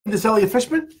This is Elliot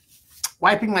Fishman,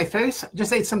 wiping my face.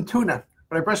 Just ate some tuna,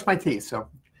 but I brushed my teeth. So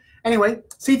anyway,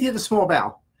 CT of the small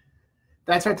bowel.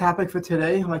 That's our topic for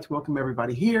today. I'd like to welcome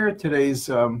everybody here.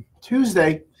 Today's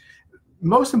Tuesday.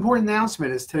 Most important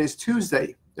announcement is today's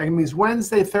Tuesday. That means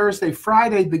Wednesday, Thursday,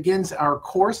 Friday begins our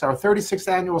course, our 36th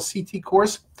annual CT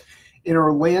course in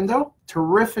Orlando.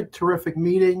 Terrific, terrific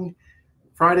meeting.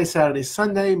 Friday, Saturday,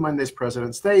 Sunday. Monday's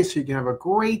President's Day, so you can have a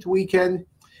great weekend.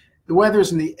 The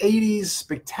weather's in the 80s,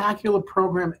 spectacular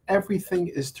program. Everything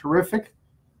is terrific.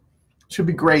 Should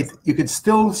be great. You can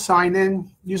still sign in.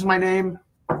 Use my name.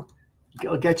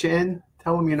 I'll get you in.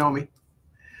 Tell them you know me.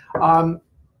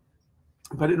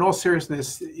 But in all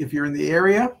seriousness, if you're in the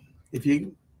area,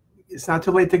 it's not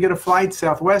too late to get a flight.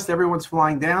 Southwest, everyone's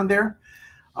flying down there.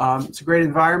 It's a great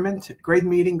environment, great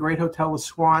meeting, great hotel, the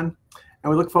Swan.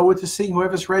 And we look forward to seeing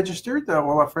whoever's registered,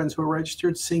 all our friends who are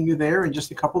registered, seeing you there in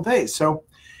just a couple days. So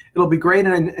it'll be great,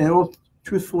 and it'll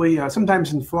truthfully,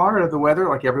 sometimes in Florida, the weather,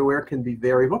 like everywhere, can be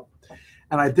variable.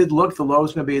 And I did look, the low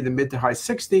is going to be in the mid to high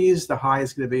 60s. The high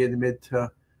is going to be in the mid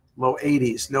to low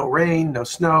 80s. No rain, no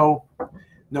snow,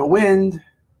 no wind,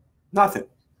 nothing.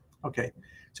 Okay,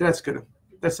 so that's good.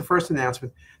 That's the first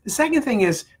announcement. The second thing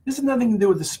is, this has nothing to do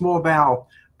with the small bowel,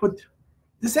 but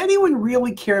does anyone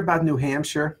really care about New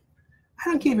Hampshire? I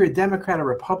don't care if you're a Democrat or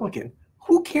Republican.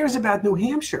 Who cares about New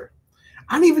Hampshire?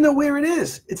 I don't even know where it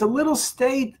is. It's a little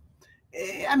state.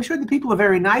 I'm sure the people are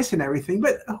very nice and everything,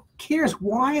 but who cares?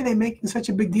 Why are they making such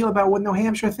a big deal about what New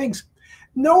Hampshire thinks?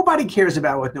 Nobody cares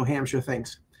about what New Hampshire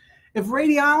thinks. If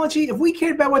we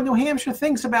cared about what New Hampshire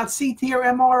thinks about CT or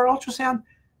MR or ultrasound,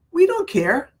 we don't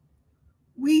care.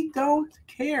 We don't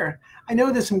care. I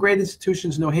know there's some great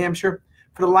institutions in New Hampshire.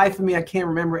 For the life of me, I can't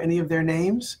remember any of their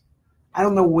names. I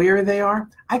don't know where they are.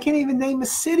 I can't even name a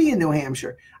city in New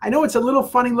Hampshire. I know it's a little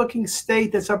funny-looking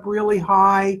state that's up really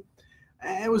high.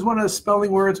 It was one of the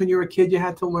spelling words when you were a kid you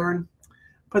had to learn.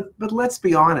 But let's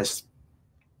be honest.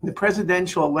 The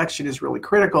presidential election is really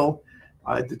critical.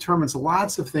 It determines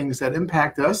lots of things that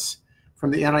impact us,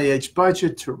 from the NIH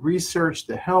budget to research,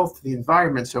 to health, to the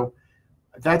environment. So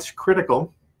that's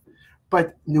critical.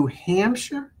 But New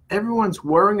Hampshire, everyone's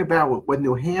worrying about what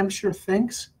New Hampshire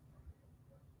thinks.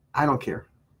 I don't care.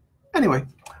 Anyway,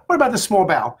 what about the small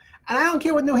bowel? And I don't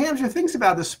care what New Hampshire thinks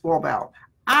about the small bowel.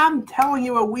 I'm telling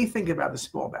you what we think about the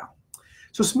small bowel.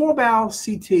 So small bowel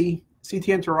CT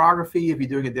enterography, if you're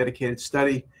doing a dedicated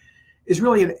study, is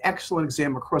really an excellent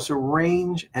exam across a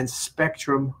range and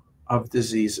spectrum of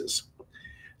diseases.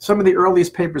 Some of the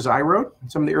earliest papers I wrote,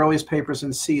 some of the earliest papers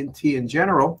in C&T in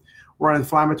general, were on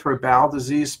inflammatory bowel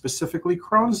disease, specifically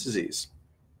Crohn's disease.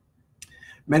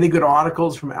 Many good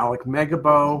articles from Alec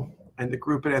Megabo and the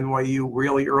group at NYU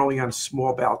really early on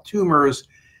small bowel tumors,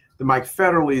 the Mike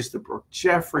Federleys, the Brooke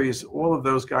Jeffries, all of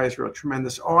those guys wrote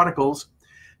tremendous articles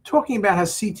talking about how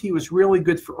CT was really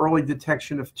good for early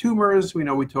detection of tumors. We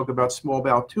know we talk about small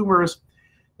bowel tumors,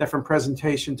 that from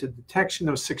presentation to detection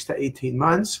of 6 to 18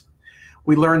 months.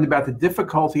 We learned about the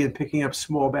difficulty in picking up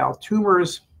small bowel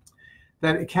tumors,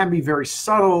 that it can be very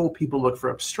subtle. People look for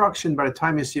obstruction. By the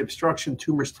time you see obstruction,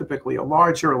 tumors typically are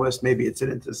larger, unless maybe it's an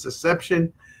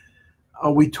intussusception.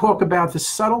 We talk about the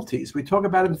subtleties. We talk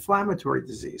about inflammatory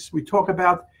disease. We talk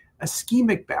about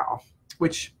ischemic bowel,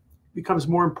 which becomes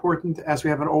more important as we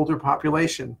have an older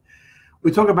population. We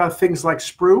talk about things like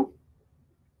sprue,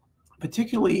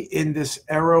 particularly in this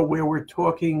era where we're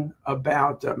talking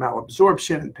about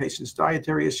malabsorption and patients'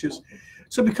 dietary issues.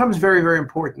 So it becomes very, very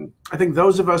important. I think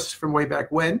those of us from way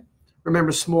back when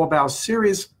remember small bowel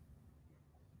series.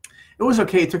 It was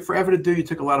okay. It took forever to do. You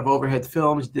took a lot of overhead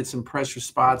films, did some pressure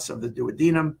spots of the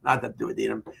duodenum, not the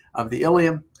duodenum, of the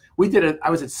ileum. We did it. I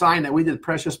was at Sinai. We did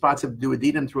pressure spots of the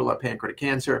duodenum to rule out pancreatic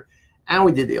cancer, and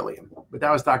we did the ileum. But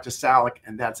that was Dr. Salick,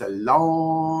 and that's a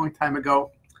long time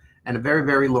ago and a very,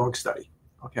 very long study.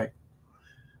 Okay.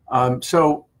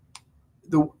 So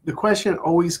the question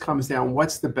always comes down,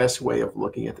 what's the best way of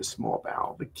looking at the small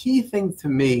bowel? The key thing to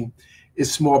me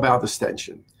is small bowel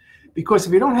distension. Because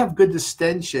if you don't have good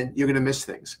distension, you're going to miss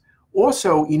things.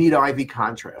 Also, you need IV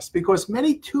contrast, because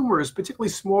many tumors, particularly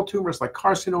small tumors like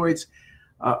carcinoids,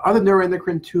 other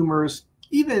neuroendocrine tumors,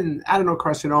 even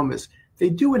adenocarcinomas, they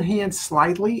do enhance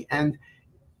slightly, and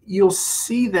you'll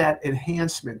see that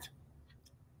enhancement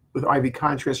with IV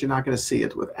contrast. You're not going to see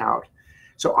it without.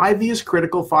 So IV is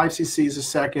critical, 5 cc's a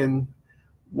second,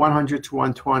 100 to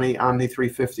 120, Omni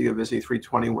 350 or Visi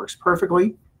 320 works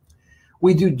perfectly.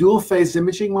 We do dual phase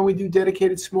imaging when we do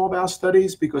dedicated small bowel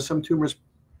studies, because some tumors,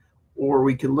 or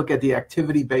we can look at the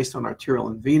activity based on arterial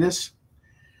and venous.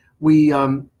 We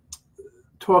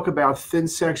talk about thin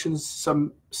sections,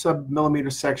 some sub-millimeter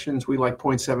sections. We like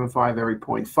 0.75 every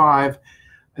 0.5.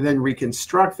 and then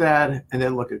reconstruct that, and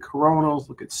then look at coronals,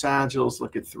 look at sagittals,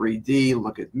 look at 3D,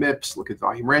 look at MIPS, look at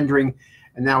volume rendering,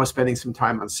 and now we're spending some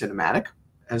time on cinematic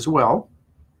as well.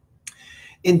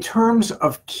 In terms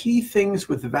of key things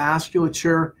with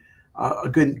vasculature, a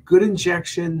good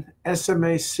injection,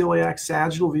 SMA, celiac,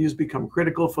 sagittal views become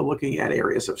critical for looking at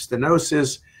areas of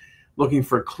stenosis, looking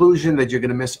for occlusion that you're going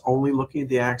to miss only looking at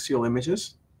the axial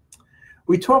images.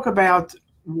 We talk about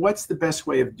what's the best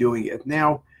way of doing it.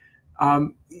 Now,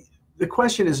 the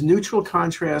question is neutral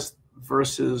contrast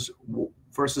versus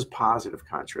positive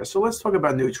contrast. So let's talk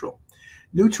about neutral.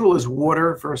 Neutral is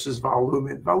water versus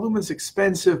volumen. Volumen is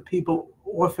expensive. People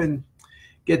often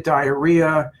get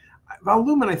diarrhea.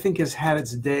 Volumen, I think, has had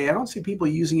its day. I don't see people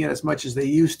using it as much as they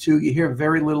used to. You hear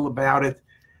very little about it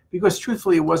because,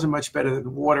 truthfully, it wasn't much better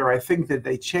than water. I think that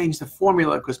they changed the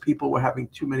formula because people were having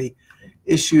too many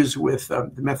issues with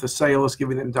the methicellus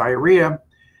giving them diarrhea.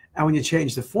 And when you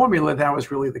change the formula, that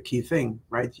was really the key thing,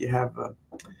 right? You have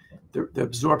the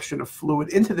absorption of fluid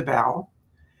into the bowel.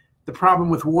 The problem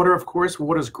with water, of course,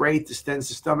 water is great, distends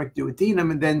the stomach,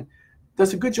 duodenum, and then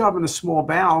does a good job in the small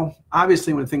bowel.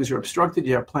 Obviously, when things are obstructed,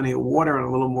 you have plenty of water, and a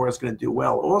little more is going to do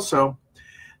well. Also,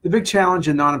 the big challenge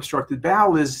in non-obstructed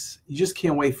bowel is you just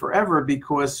can't wait forever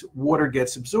because water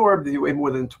gets absorbed. You wait more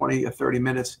than 20 or 30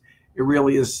 minutes. It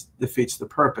really defeats the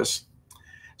purpose.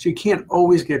 So you can't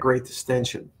always get great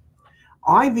distension.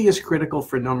 IV is critical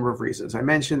for a number of reasons. I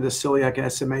mentioned the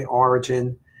celiac SMA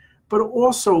origin, but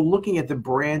also looking at the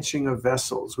branching of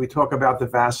vessels. We talk about the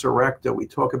vasa recta. We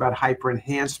talk about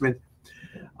hyperenhancement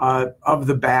of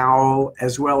the bowel,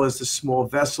 as well as the small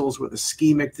vessels with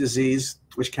ischemic disease,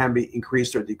 which can be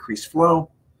increased or decreased flow.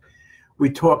 We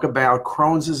talk about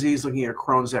Crohn's disease, looking at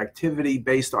Crohn's activity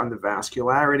based on the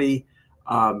vascularity.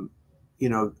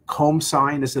 Comb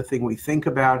sign is the thing we think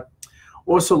about.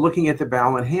 Also looking at the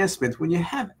bowel enhancement. When you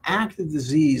have active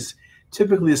disease,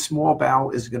 typically the small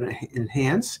bowel is going to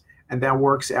enhance, and that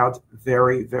works out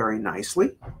very, very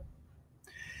nicely.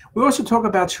 We also talk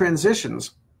about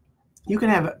transitions. You can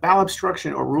have bowel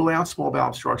obstruction or rule out small bowel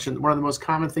obstruction. One of the most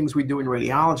common things we do in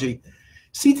radiology.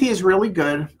 CT is really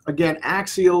good. Again,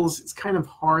 axials, it's kind of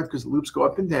hard because loops go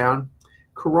up and down.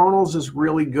 Coronals is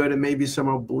really good, and maybe some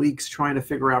obliques trying to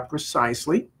figure out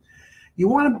precisely. You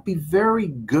want to be very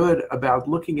good about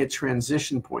looking at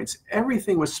transition points.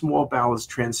 Everything with small bowel is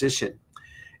transition.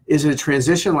 Is it a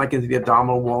transition like into the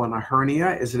abdominal wall in a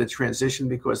hernia? Is it a transition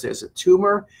because there's a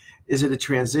tumor? Is it a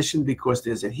transition because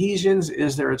there's adhesions?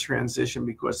 Is there a transition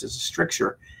because there's a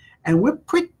stricture? And we're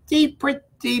pretty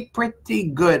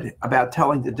good about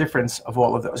telling the difference of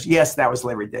all of those. Yes, that was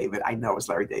Larry David. I know it was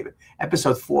Larry David.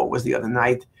 Episode 4 was the other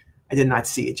night. I did not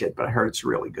see it yet, but I heard it's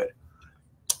really good.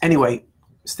 Anyway,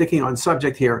 sticking on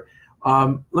subject here,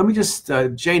 let me just,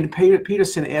 Jane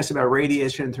Peterson asked about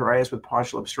radiation enteritis with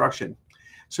partial obstruction.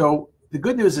 So the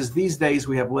good news is these days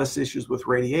we have less issues with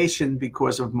radiation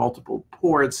because of multiple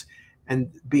ports and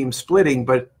beam splitting,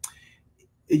 but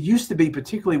it used to be,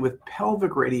 particularly with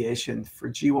pelvic radiation for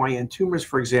GYN tumors,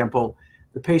 for example,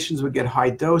 the patients would get high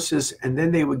doses and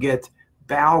then they would get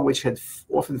bowel, which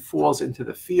often falls into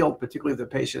the field, particularly if the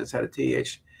patient has had a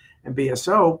TH and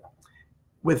BSO.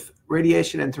 With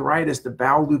radiation enteritis, the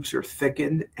bowel loops are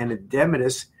thickened and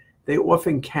edematous. They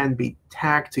often can be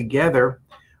tacked together.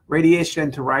 Radiation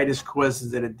enteritis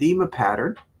causes an edema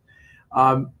pattern.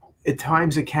 At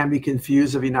times it can be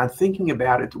confused if you're not thinking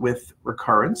about it with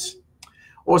recurrence.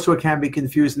 Also, it can be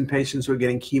confused in patients who are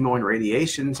getting chemo and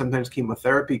radiation. Sometimes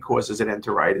chemotherapy causes an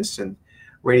enteritis and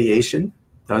radiation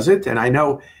does it. And I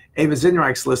know Ava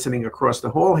Zinreich's listening across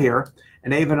the hall here.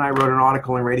 And Ava and I wrote an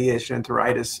article on radiation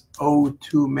enteritis,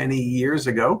 too many years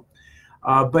ago.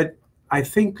 But I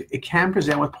think it can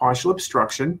present with partial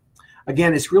obstruction.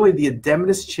 Again, it's really the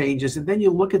edematous changes. And then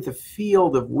you look at the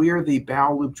field of where the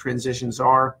bowel loop transitions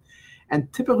are.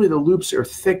 And typically the loops are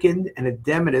thickened and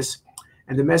edematous.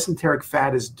 And the mesenteric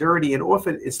fat is dirty. And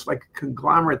often it's like a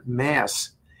conglomerate mass.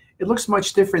 It looks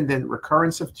much different than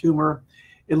recurrence of tumor.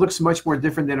 It looks much more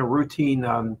different than a routine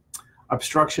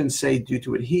obstruction, say, due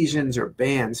to adhesions or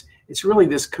bands. It's really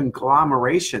this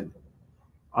conglomeration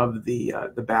of the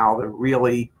bowel that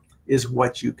really is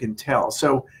what you can tell.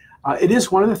 So it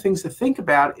is one of the things to think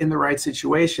about in the right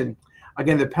situation.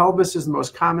 Again, the pelvis is the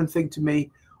most common thing to me.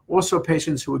 Also,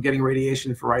 patients who are getting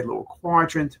radiation for right lower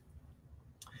quadrant.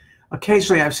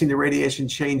 Occasionally, I've seen the radiation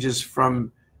changes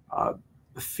from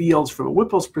the fields from a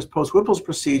post-Whipple's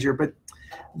procedure, but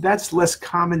that's less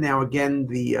common now. Again,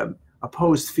 the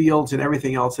opposed fields and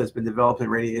everything else that's been developed in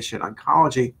radiation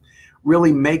oncology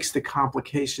really makes the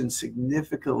complications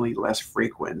significantly less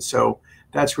frequent. So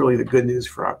that's really the good news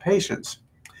for our patients.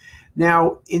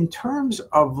 Now, in terms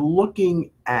of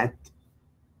looking at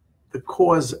the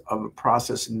cause of a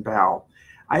process in bowel,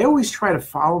 I always try to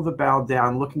follow the bowel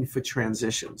down looking for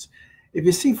transitions. If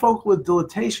you see focal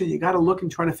dilatation, you got to look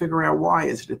and try to figure out why.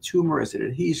 Is it a tumor? Is it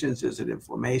adhesions? Is it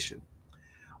inflammation?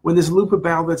 When there's a loop of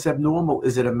bowel that's abnormal,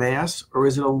 is it a mass or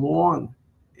is it a long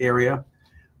area,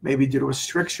 maybe due to a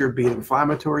stricture, be it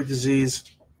inflammatory disease,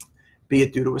 be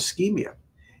it due to ischemia?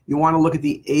 You want to look at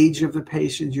the age of the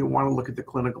patient. You want to look at the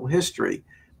clinical history.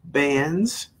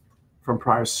 Bands from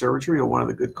prior surgery are one of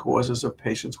the good causes of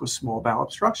patients with small bowel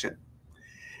obstruction.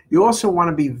 You also want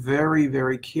to be very,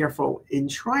 very careful in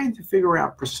trying to figure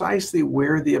out precisely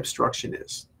where the obstruction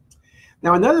is.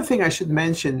 Now, another thing I should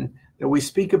mention that we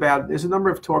speak about, there's a number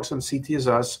of talks on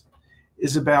CTisus,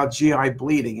 is about GI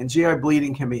bleeding. And GI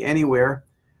bleeding can be anywhere,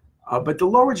 but the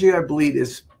lower GI bleed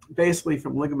is basically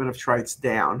from ligament of Treitz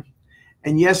down.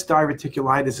 And yes,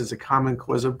 diverticulitis is a common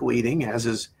cause of bleeding, as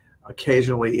is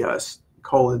occasionally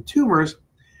colon tumors,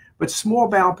 but small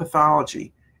bowel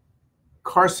pathology,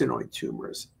 carcinoid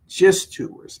tumors, GIST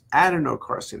tumors,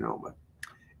 adenocarcinoma,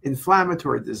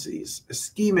 inflammatory disease,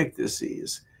 ischemic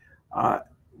disease,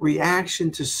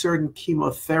 reaction to certain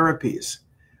chemotherapies,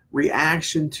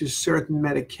 reaction to certain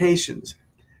medications,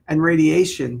 and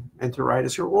radiation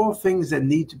enteritis are all things that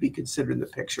need to be considered in the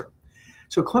picture.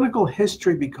 So clinical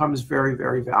history becomes very,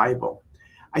 very valuable.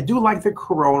 I do like the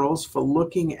coronals for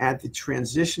looking at the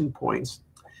transition points.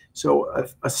 So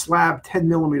a slab 10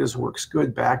 millimeters works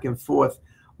good back and forth.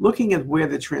 Looking at where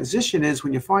the transition is,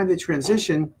 when you find the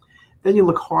transition, then you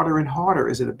look harder and harder.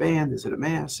 Is it a band? Is it a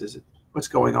mass? Is it what's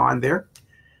going on there?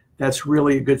 That's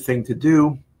really a good thing to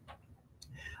do.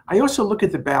 I also look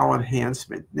at the bowel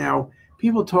enhancement. Now,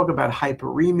 people talk about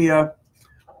hyperemia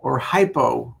or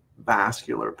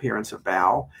hypovascular appearance of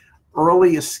bowel.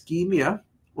 Early ischemia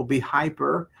will be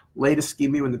hyper. Late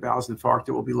ischemia, when the bowel is infarcted,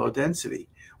 will be low density.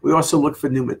 We also look for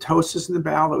pneumatosis in the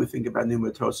bowel, that we think about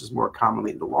pneumatosis more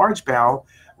commonly in the large bowel.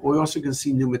 We also can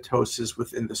see pneumatosis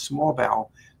within the small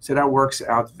bowel. So that works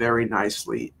out very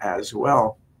nicely as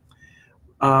well.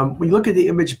 When you look at the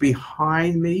image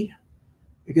behind me,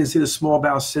 you can see the small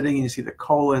bowel sitting and you see the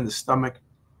colon, the stomach.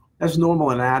 That's normal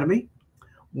anatomy.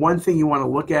 One thing you want to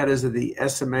look at is that the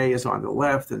SMA is on the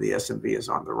left and the SMV is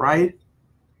on the right.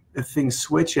 If things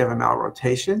switch, you have a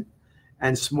malrotation.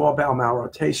 And small bowel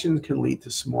malrotation can lead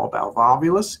to small bowel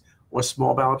volvulus or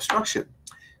small bowel obstruction.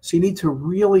 So you need to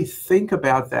really think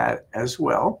about that as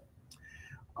well.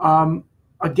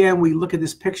 Again, we look at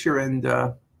this picture and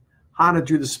Hannah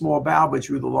drew the small bowel, but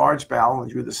drew the large bowel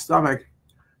and drew the stomach.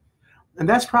 And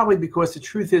that's probably because the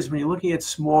truth is when you're looking at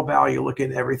small bowel, you're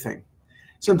looking at everything.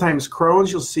 Sometimes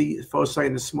Crohn's, you'll see foci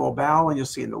in the small bowel and you'll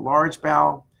see in the large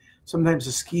bowel. Sometimes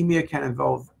ischemia can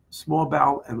involve small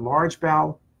bowel and large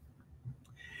bowel.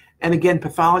 And again,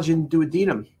 pathology in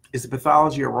duodenum. Is the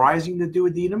pathology arising in the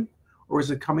duodenum, or is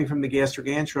it coming from the gastric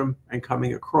antrum and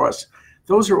coming across?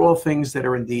 Those are all things that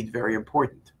are indeed very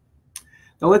important.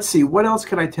 Now let's see, what else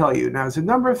can I tell you? Now there's a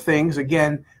number of things.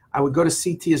 Again, I would go to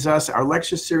CTisus. Our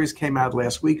lecture series came out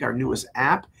last week, our newest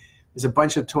app. There's a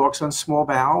bunch of talks on small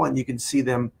bowel, and you can see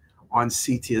them on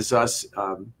CTisus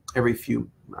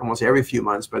almost every few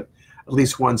months, but at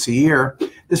least once a year.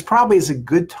 This probably is a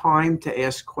good time to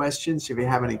ask questions. If you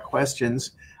have any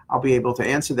questions, I'll be able to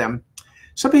answer them.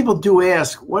 Some people do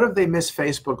ask, what if they miss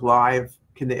Facebook Live?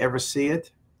 Can they ever see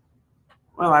it?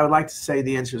 Well, I would like to say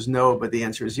the answer is no, but the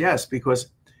answer is yes,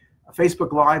 because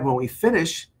Facebook Live, when we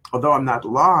finish, although I'm not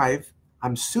live,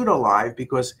 I'm pseudo-live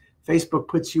because Facebook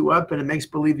puts you up and it makes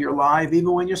believe you're live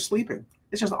even when you're sleeping.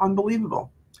 It's just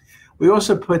unbelievable. We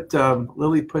also put,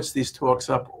 Lily puts these talks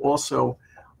up also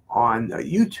on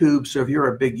YouTube. So if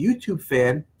you're a big YouTube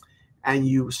fan and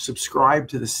you subscribe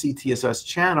to the CTisus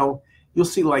channel, you'll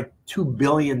see like 2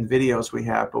 billion videos we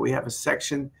have, but we have a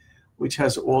section which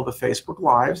has all the Facebook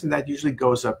Lives, and that usually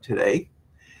goes up today.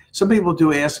 Some people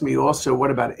do ask me also, what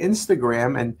about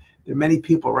Instagram? And there are many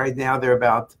people right now, there are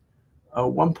about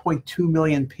 1.2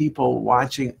 million people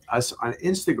watching us on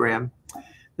Instagram.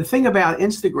 The thing about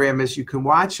Instagram is you can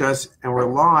watch us and we're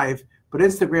live, but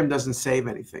Instagram doesn't save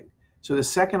anything. So the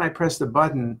second I press the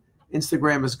button,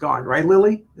 Instagram is gone. Right,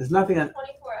 Lily? There's nothing on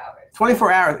 24 hours.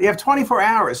 24 hours. You have 24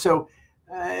 hours. So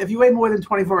if you wait more than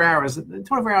 24 hours,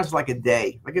 24 hours is like a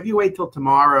day. Like if you wait till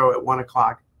tomorrow at 1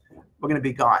 o'clock, we're going to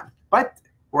be gone. But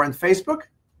we're on Facebook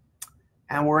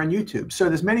and we're on YouTube. So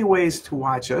there's many ways to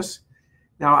watch us.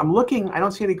 Now I'm looking, I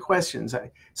don't see any questions.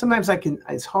 Sometimes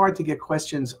it's hard to get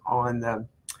questions on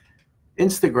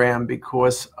Instagram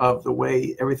because of the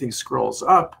way everything scrolls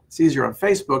up. It's easier on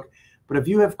Facebook. But if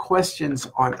you have questions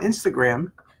on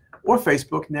Instagram or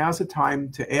Facebook, now's the time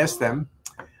to ask them.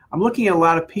 I'm looking at a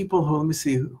lot of people who, let me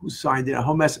see who signed in. A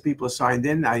whole mess of people have signed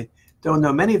in. I don't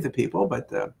know many of the people,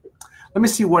 but let me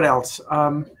see what else.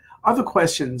 Other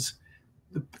questions.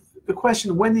 The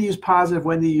question, when to use positive,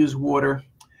 when to use water.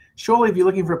 Surely if you're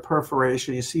looking for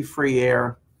perforation, you see free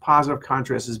air, positive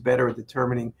contrast is better at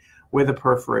determining where the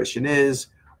perforation is.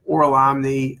 Oral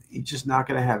omni, you're just not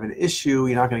going to have an issue.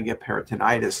 You're not going to get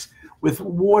peritonitis. With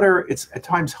water, it's at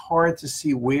times hard to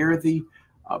see where the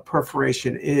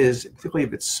perforation is, particularly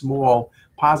if it's small.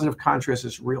 Positive contrast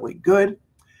is really good.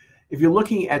 If you're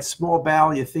looking at small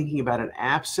bowel, you're thinking about an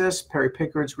abscess. Perry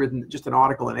Pickard's written just an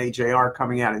article in AJR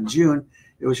coming out in June.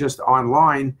 It was just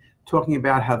online talking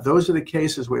about how those are the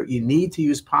cases where you need to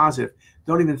use positive.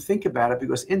 Don't even think about it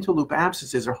because interloop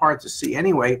abscesses are hard to see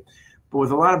anyway. But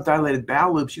with a lot of dilated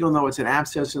bowel loops, you don't know what's an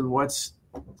abscess and what's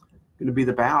going to be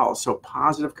the bowel. So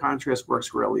positive contrast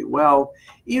works really well.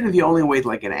 Even if you only wait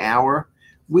like an hour,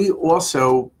 we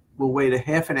also will wait a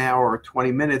half an hour or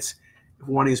 20 minutes if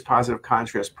we want to use positive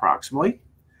contrast proximally.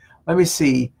 Let me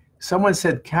see. Someone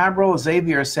said, Cabral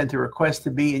Xavier sent a request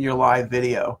to be in your live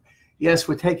video. Yes,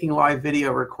 we're taking live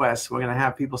video requests. We're going to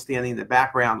have people standing in the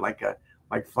background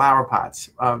like flower pots.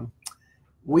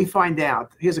 We find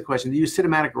out, here's a question, do you use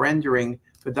cinematic rendering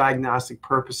for diagnostic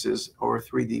purposes or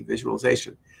 3D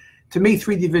visualization? To me,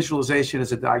 3D visualization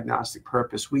is a diagnostic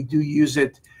purpose. We do use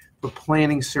it for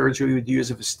planning surgery. We would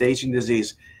use it for staging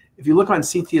disease. If you look on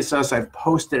CTisus, I've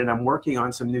posted and I'm working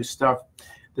on some new stuff.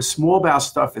 The small bowel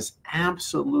stuff is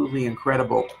absolutely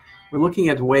incredible. We're looking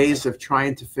at ways of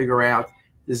trying to figure out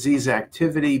disease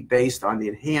activity based on the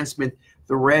enhancement.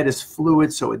 The red is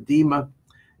fluid, so edema.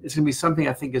 It's going to be something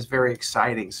I think is very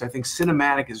exciting. So I think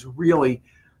Cinematic is really,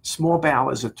 small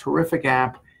bowel is a terrific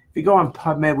app. If you go on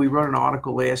PubMed, we wrote an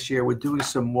article last year. We're doing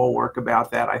some more work about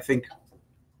that. I think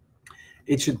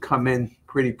it should come in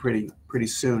pretty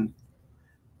soon.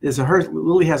 There's a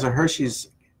Lily has a Hershey's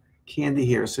candy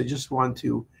here, so just want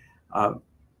to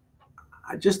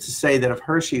just to say that if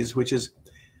Hershey's, which is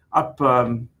up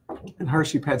in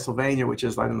Hershey, Pennsylvania, which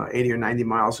is, I don't know, 80 or 90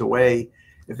 miles away,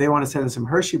 if they want to send us some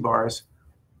Hershey bars,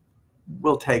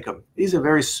 we'll take them. These are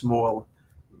very small.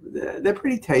 They're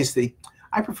pretty tasty.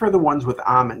 I prefer the ones with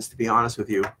almonds, to be honest with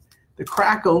you. The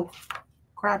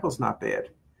Crackle's not bad.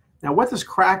 Now, what does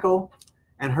Crackle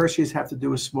and Hershey's have to do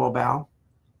with small bowel?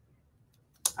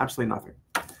 Absolutely nothing.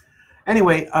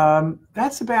 Anyway,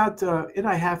 that's about it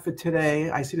I have for today.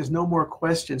 I see there's no more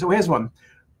questions. Oh, here's one.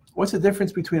 What's the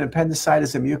difference between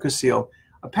appendicitis and mucocele?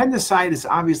 Appendicitis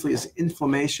obviously is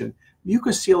inflammation.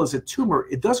 Mucocele is a tumor.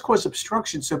 It does cause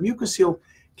obstruction, so mucocele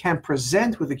can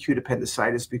present with acute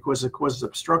appendicitis because it causes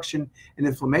obstruction and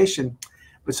inflammation.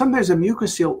 But sometimes a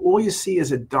mucocele, all you see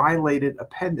is a dilated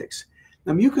appendix.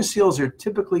 Now, mucoceles are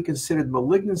typically considered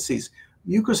malignancies.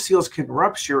 Mucoceles can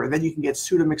rupture, and then you can get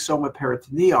pseudomyxoma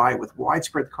peritonei with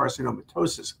widespread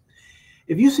carcinomatosis.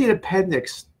 If you see an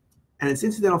appendix and it's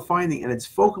incidental finding and it's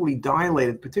focally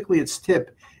dilated, particularly its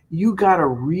tip, you got to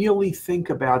really think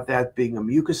about that being a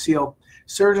mucocele.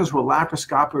 Surgeons will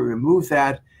laparoscopically remove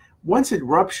that. Once it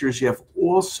ruptures, you have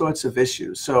all sorts of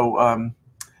issues. So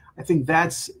I think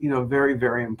that's very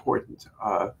important,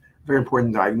 very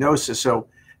important diagnosis. So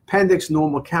appendix,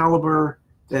 normal caliber,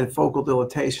 then focal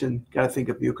dilatation, got to think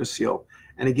of mucocele.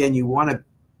 And again, you want to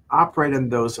operate on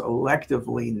those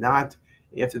electively, not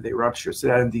after they rupture. So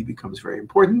that indeed becomes very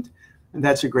important. And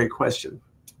that's a great question.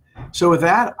 So with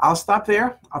that, I'll stop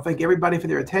there. I'll thank everybody for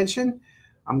their attention.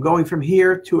 I'm going from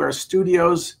here to our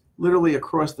studios, literally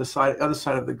across the other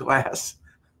side of the glass,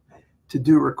 to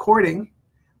do recording.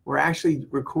 We're actually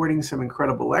recording some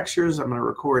incredible lectures. I'm going to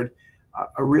record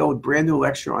a real brand new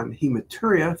lecture on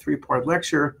hematuria, 3-part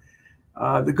lecture.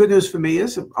 The good news for me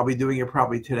is I'll be doing it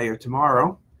probably today or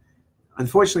tomorrow.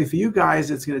 Unfortunately for you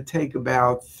guys, it's going to take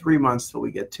about 3 months till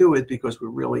we get to it because we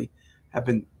really have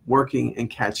been working and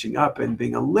catching up and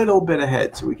being a little bit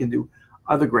ahead so we can do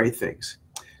other great things.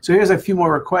 So here's a few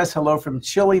more requests. Hello from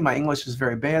Chile. My English is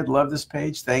very bad. Love this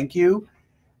page. Thank you.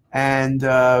 And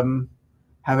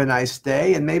have a nice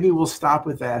day. And maybe we'll stop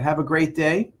with that. Have a great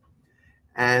day.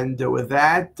 And with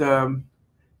that, to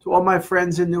all my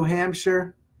friends in New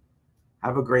Hampshire,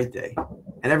 have a great day.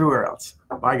 And everywhere else.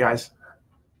 Bye, guys.